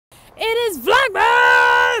It is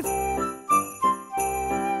Vlogmas!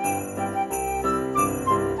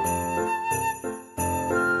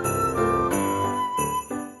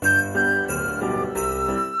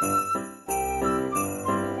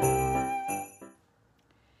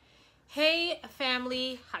 Hey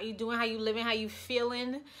family, how you doing? How you living? How you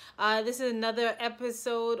feeling? This is another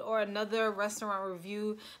episode or another restaurant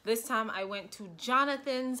review. This time I went to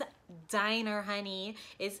Jonathan's Diner, honey.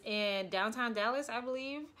 It's in downtown Dallas, I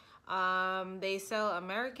believe. They sell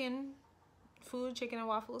American food, chicken and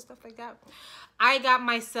waffles, stuff like that. I got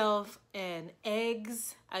myself a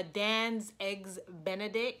Dan's Eggs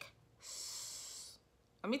Benedict.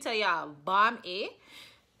 Let me tell y'all, bomb A.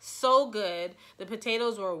 So good. The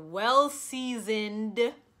potatoes were well seasoned.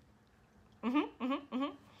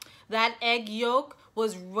 That egg yolk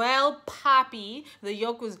was well poppy. The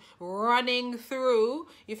yolk was running through.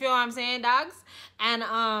 You feel what I'm saying, dogs? And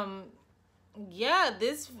yeah,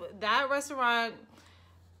 that restaurant,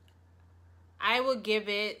 I would give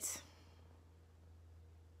it.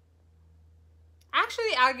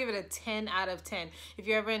 Actually, I'll give it a 10 out of 10. If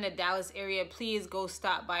you're ever in the Dallas area, please go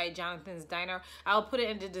stop by Jonathan's Diner. I'll put it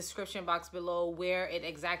in the description box below where it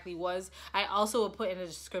exactly was. I also will put in the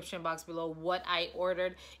description box below what I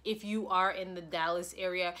ordered. If you are in the Dallas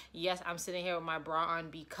area, yes, I'm sitting here with my bra on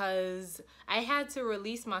because I had to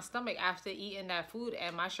release my stomach after eating that food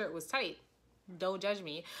and my shirt was tight. Don't judge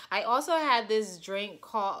me. I also had this drink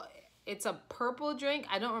called... It's a purple drink.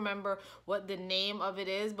 I don't remember what the name of it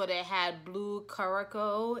is, but it had blue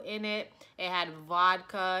curacao in it. It had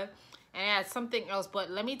vodka and it had something else. But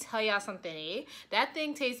let me tell y'all something, eh? That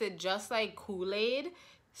thing tasted just like Kool-Aid.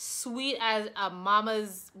 Sweet as a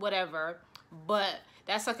mama's whatever. But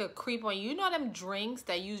that's like a creep on you. You know them drinks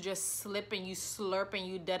that you just slip and you slurp and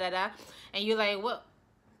you da-da-da. And you're like, what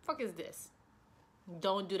the fuck is this?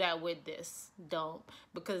 Don't do that with this. Don't.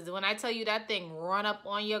 Because when I tell you that thing run up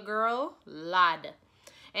on your girl, lad.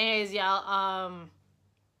 Anyways, y'all,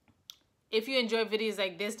 if you enjoy videos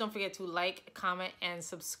like this, don't forget to like, comment, and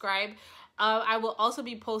subscribe. I will also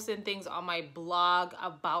be posting things on my blog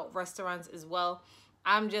about restaurants as well.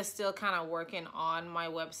 I'm just still kind of working on my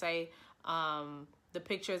website. The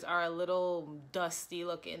pictures are a little dusty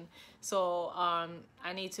looking. So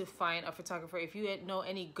I need to find a photographer. If you know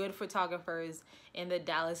any good photographers in the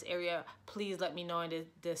Dallas area, please let me know in the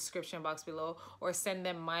description box below or send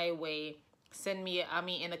them my way. Send me,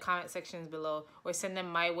 in the comment sections below, or send them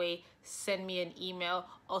my way. Send me an email.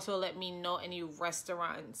 Also let me know any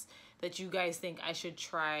restaurants that you guys think I should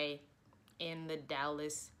try in the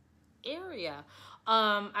Dallas area.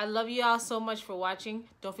 I love you all so much for watching.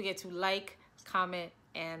 Don't forget to like, comment,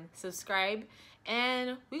 and subscribe.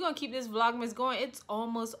 And we're gonna keep this vlogmas going. It's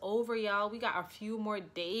almost over, y'all. We got a few more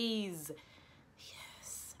days.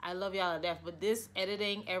 Yes, I love y'all to death, but this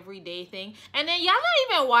editing everyday thing, and then y'all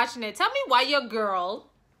not even watching it. Tell me why your girl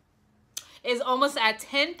is almost at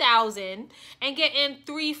 10,000 and getting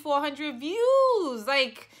 300-400 views.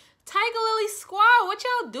 Like, Tiger Lily Squad, what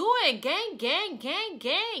y'all doing? Gang, gang, gang,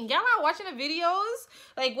 gang. Y'all not watching the videos?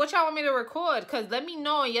 Like, what y'all want me to record? Because let me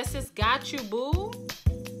know. Yes, sis, got you, boo.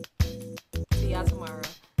 See y'all tomorrow.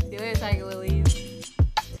 See you later, Tiger Lilies.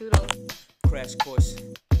 Toodles. Crash course.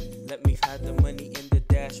 Let me hide the money in the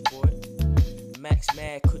dashboard. Max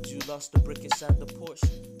mad, could you lost the brick inside the Porsche?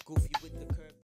 Goofy with the curve.